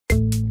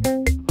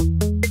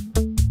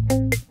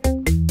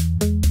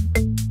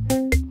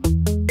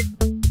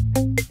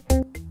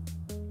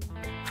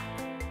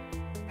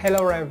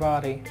Hello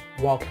everybody,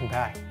 welcome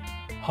back.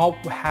 Hope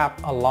we have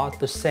a lot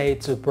to say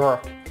to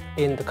Brooke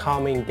in the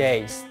coming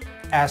days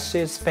as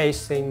she's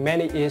facing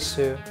many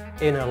issues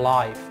in her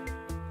life.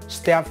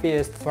 Steffi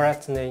is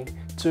threatening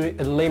to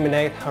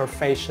eliminate her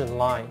fashion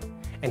line,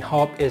 and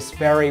Hope is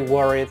very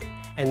worried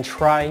and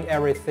trying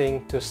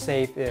everything to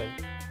save it.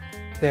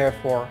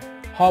 Therefore,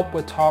 Hope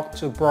will talk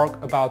to Brooke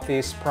about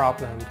this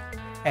problem,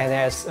 and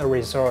as a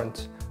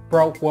result,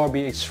 Brooke will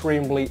be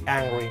extremely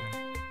angry.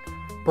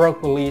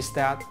 Brooke believes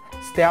that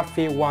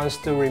Steffi wants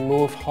to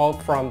remove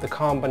Hope from the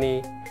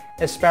company,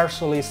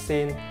 especially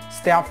since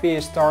Steffi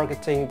is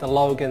targeting the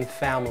Logan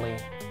family.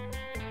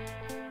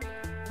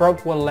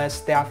 Brooke will let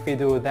Steffi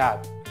do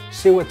that.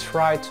 She will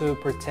try to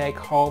protect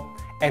Hope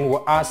and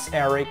will ask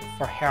Eric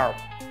for help.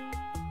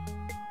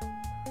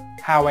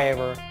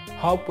 However,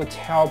 Hope will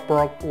tell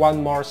Brooke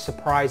one more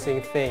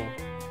surprising thing.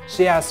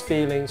 She has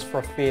feelings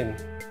for Finn.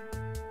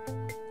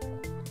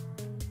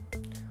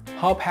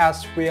 Hope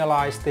has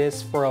realized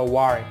this for a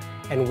while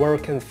and will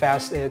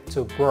confess it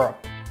to Brooke,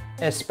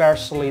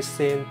 especially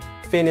since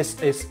Finn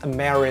is a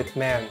married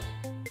man.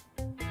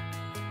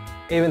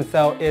 Even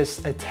though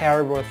it's a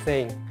terrible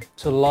thing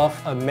to love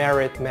a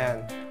married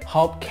man,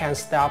 Hope can't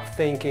stop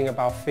thinking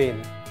about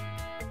Finn.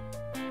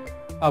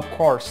 Of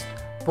course,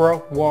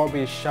 Brooke will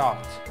be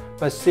shocked,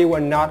 but she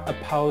will not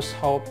oppose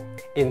Hope.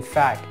 In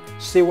fact,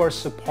 she will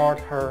support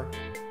her.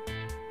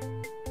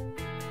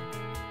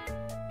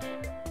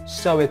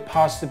 So it's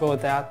possible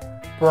that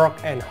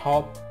Brooke and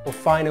Hope will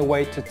find a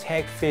way to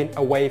take Finn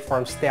away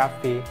from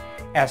Steffi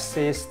as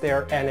she is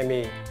their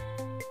enemy.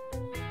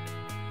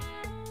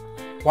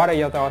 What are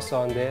your thoughts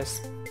on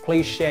this?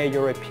 Please share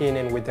your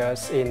opinion with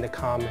us in the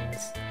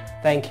comments.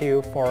 Thank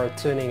you for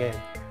tuning in.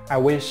 I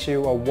wish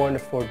you a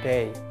wonderful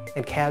day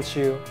and catch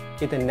you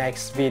in the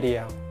next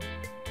video.